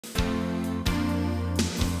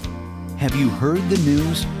Have you heard the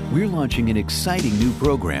news? We're launching an exciting new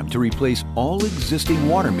program to replace all existing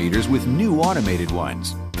water meters with new automated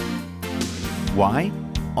ones. Why?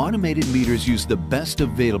 Automated meters use the best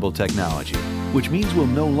available technology, which means we'll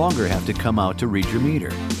no longer have to come out to read your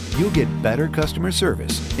meter. You'll get better customer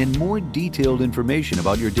service and more detailed information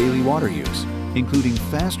about your daily water use, including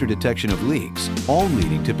faster detection of leaks, all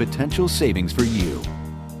leading to potential savings for you.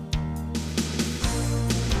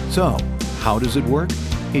 So, how does it work?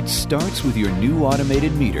 It starts with your new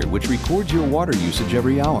automated meter, which records your water usage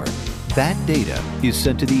every hour. That data is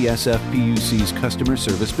sent to the SFPUC's customer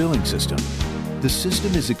service billing system. The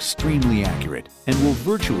system is extremely accurate and will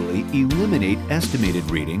virtually eliminate estimated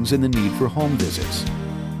readings and the need for home visits.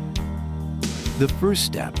 The first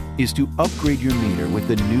step is to upgrade your meter with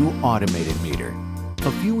the new automated meter.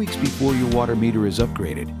 A few weeks before your water meter is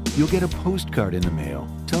upgraded, you'll get a postcard in the mail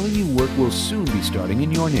telling you work will soon be starting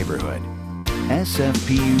in your neighborhood.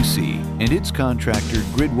 SFPUC and its contractor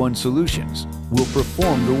Grid One Solutions will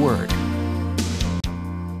perform the work.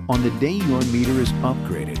 On the day your meter is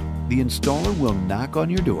upgraded, the installer will knock on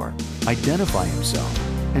your door, identify himself,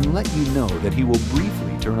 and let you know that he will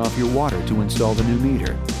briefly turn off your water to install the new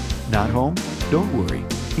meter. Not home? Don't worry,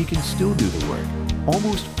 he can still do the work.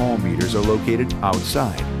 Almost all meters are located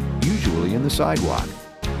outside, usually in the sidewalk.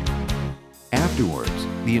 Afterwards,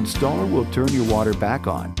 the installer will turn your water back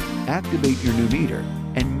on, activate your new meter,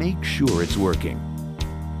 and make sure it's working.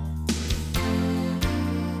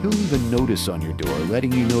 He'll even notice on your door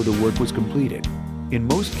letting you know the work was completed. In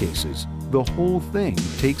most cases, the whole thing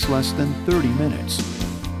takes less than 30 minutes.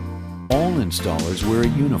 All installers wear a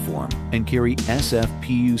uniform and carry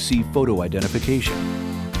SFPUC photo identification.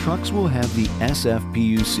 Trucks will have the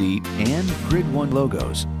SFPUC and Grid One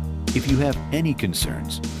logos. If you have any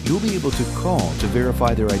concerns, you'll be able to call to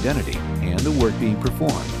verify their identity and the work being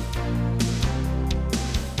performed.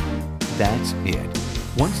 That's it.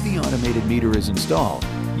 Once the automated meter is installed,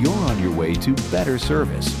 you're on your way to better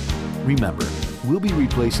service. Remember, we'll be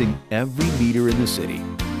replacing every meter in the city,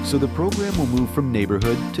 so the program will move from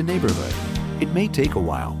neighborhood to neighborhood. It may take a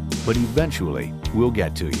while, but eventually we'll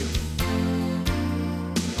get to you.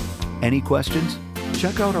 Any questions?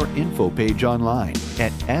 Check out our info page online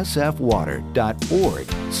at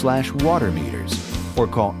sfwater.org/watermeters or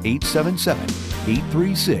call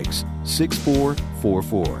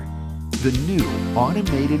 877-836-6444. The new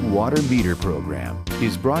Automated Water Meter Program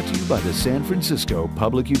is brought to you by the San Francisco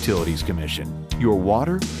Public Utilities Commission, your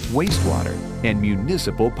water, wastewater, and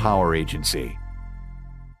municipal power agency.